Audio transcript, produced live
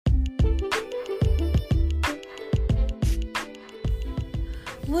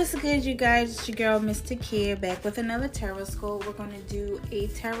What's good, you guys? It's your girl, Mystic here, back with another tarot scope. We're going to do a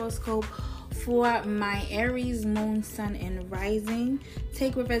tarot scope for my Aries, Moon, Sun, and Rising.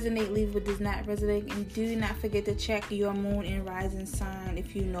 Take what resonates, leave what does not resonate, and do not forget to check your Moon and Rising sign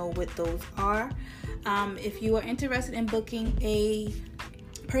if you know what those are. If you are interested in booking a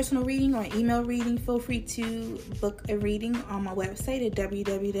personal reading or email reading, feel free to book a reading on my website at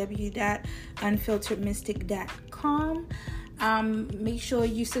www.unfilteredmystic.com. Make sure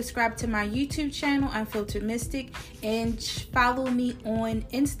you subscribe to my YouTube channel, Unfiltered Mystic, and follow me on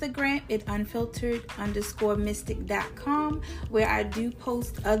Instagram at unfiltered_mystic.com, where I do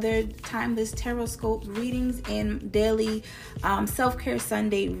post other timeless tarot scope readings and daily self-care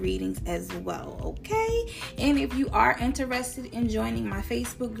Sunday readings as well. Okay, and if you are interested in joining my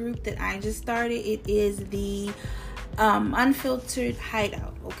Facebook group that I just started, it is the Unfiltered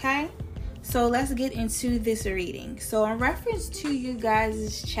Hideout. Okay, so let's get into this reading. So in reference to you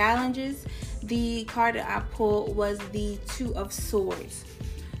guys' challenges, the card that I pulled was the Two of Swords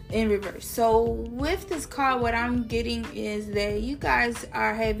in reverse. So with this card, what I'm getting is that you guys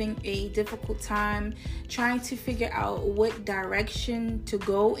are having a difficult time trying to figure out what direction to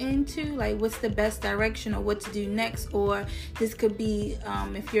go into, like what's the best direction or what to do next. Or this could be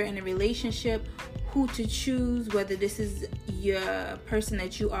if you're in a relationship, who to choose, whether this is your person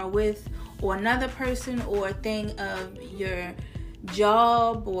that you are with or another person, or a thing of your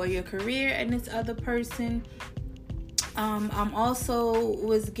job or your career and this other person. I'm also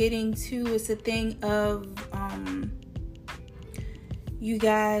was getting to, it's a thing of you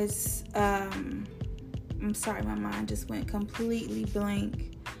guys, I'm sorry, my mind just went completely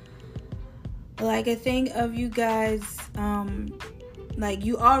blank. Like a thing of you guys, like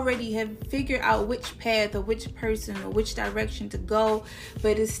you already have figured out which path or which person or which direction to go,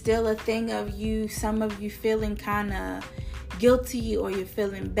 but it's still a thing of you, some of you feeling kind of guilty, or you're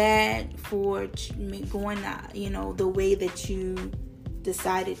feeling bad for going the way that you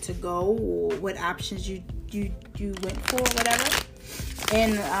decided to go, or what options you went for, whatever.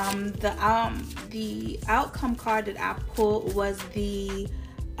 And the outcome card that I pulled was the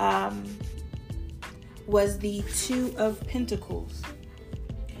Two of Pentacles.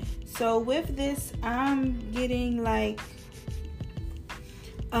 So with this, I'm getting like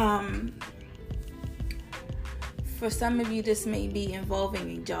for some of you, this may be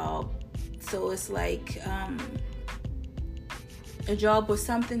involving a job. So it's like a job or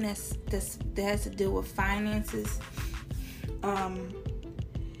something that has to deal with finances.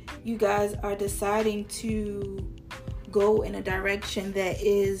 You guys are deciding to go in a direction that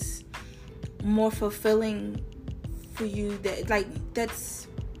is more fulfilling for you, that's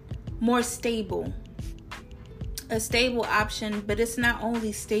more stable, a stable option. But it's not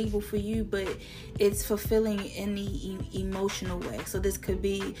only stable for you, but it's fulfilling in the emotional way. So this could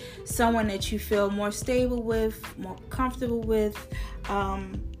be someone that you feel more stable with, more comfortable with.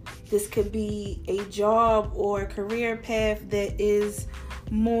 This could be a job or a career path that is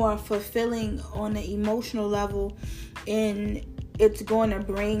more fulfilling on the emotional level, and it's going to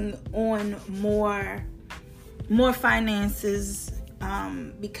bring on more finances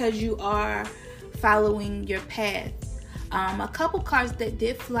because you are following your path. A couple cards that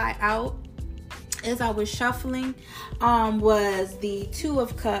did fly out as I was shuffling was the Two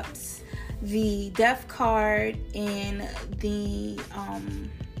of Cups, the Death card, and the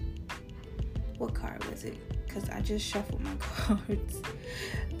what card was it? Because I just shuffled my cards.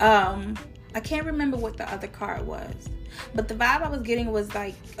 I can't remember what the other card was, but the vibe I was getting was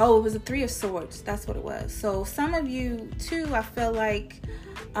like, it was a Three of Swords. That's what it was. So some of you too, I feel like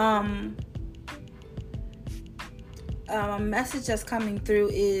a message that's coming through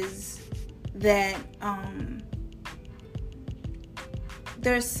is that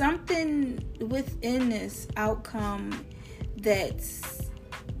there's something within this outcome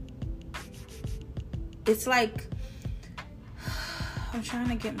it's like, I'm trying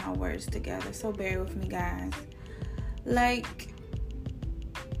to get my words together, so bear with me, guys. Like,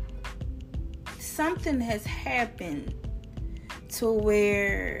 something has happened to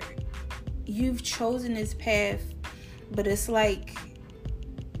where you've chosen this path, but it's like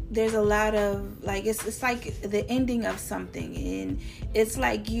there's a lot of like, it's like the ending of something, and it's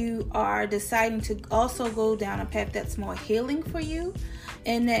like you are deciding to also go down a path that's more healing for you,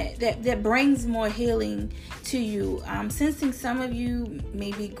 and that brings more healing to you. I'm sensing some of you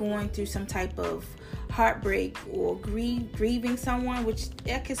may be going through some type of heartbreak or grieving someone, which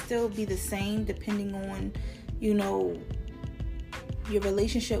that could still be the same depending on your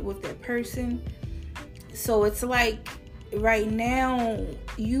relationship with that person. So it's like right now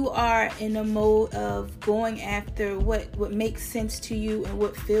you are in a mode of going after what makes sense to you and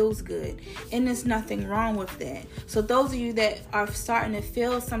what feels good, and there's nothing wrong with that. So those of you that are starting to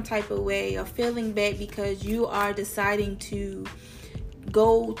feel some type of way or feeling bad because you are deciding to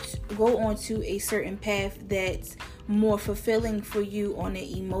go onto a certain path that's more fulfilling for you on an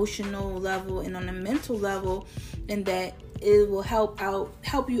emotional level and on a mental level, and that it will help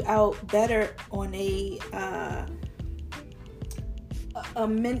you out better on a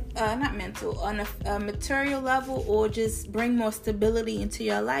material level, or just bring more stability into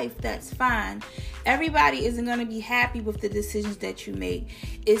your life, that's fine. Everybody isn't going to be happy with the decisions that you make.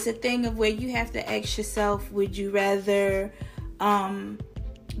 It's a thing of where you have to ask yourself, would you rather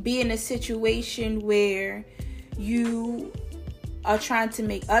be in a situation where you are trying to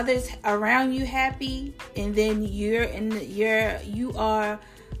make others around you happy, and then you are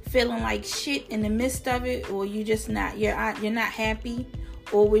feeling like shit in the midst of it, or you're not happy?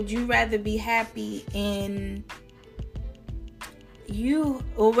 Or would you rather be happy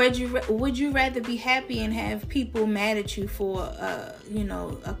would you rather be happy and have people mad at you for a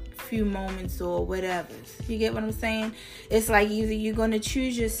few moments or whatever? You get what I'm saying? It's like either you're going to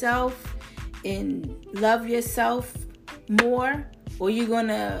choose yourself and love yourself more, or you're going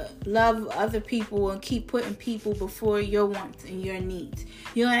to love other people and keep putting people before your wants and your needs.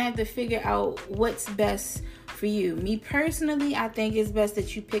 You're going to have to figure out what's best for you. Me personally, I think it's best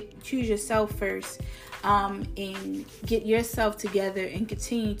that you choose yourself first, and get yourself together and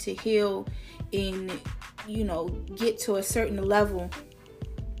continue to heal and, get to a certain level.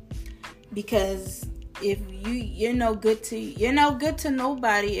 Because if you're no good to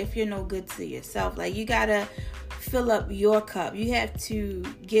nobody if you're no good to yourself. Like, you gotta fill up your cup. You have to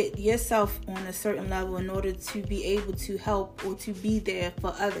get yourself on a certain level in order to be able to help or to be there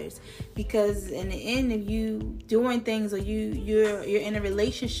for others. Because in the end, if you doing things, or you're in a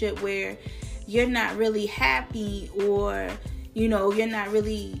relationship where you're not really happy, or you're not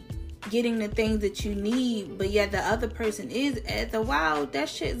really getting the things that you need, but yet the other person is, at the while, that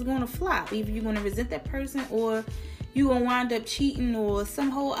shit is gonna flop. Either you're gonna resent that person, or you gonna wind up cheating, or some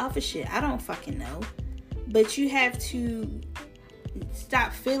whole other shit. I don't fucking know. But you have to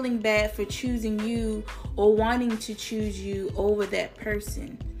stop feeling bad for choosing you or wanting to choose you over that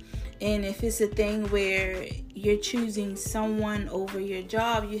person. And if it's a thing where you're choosing someone over your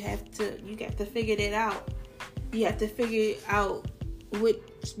job, you have to figure that out. You have to figure out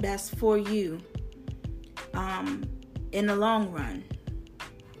what's best for you in the long run.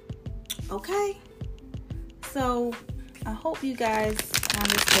 Okay? So I hope you guys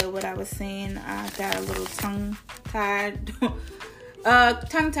understood what I was saying. I got a little tongue-tied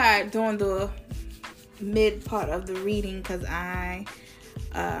during the mid part of the reading, because I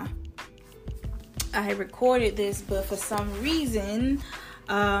recorded this, but for some reason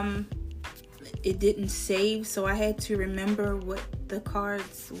it didn't save, so I had to remember what the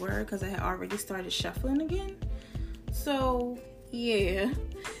cards were, because I had already started shuffling again. So yeah,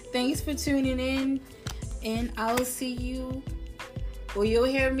 thanks for tuning in, and I'll see you, or you'll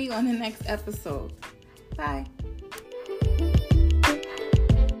hear me on the next episode. Bye.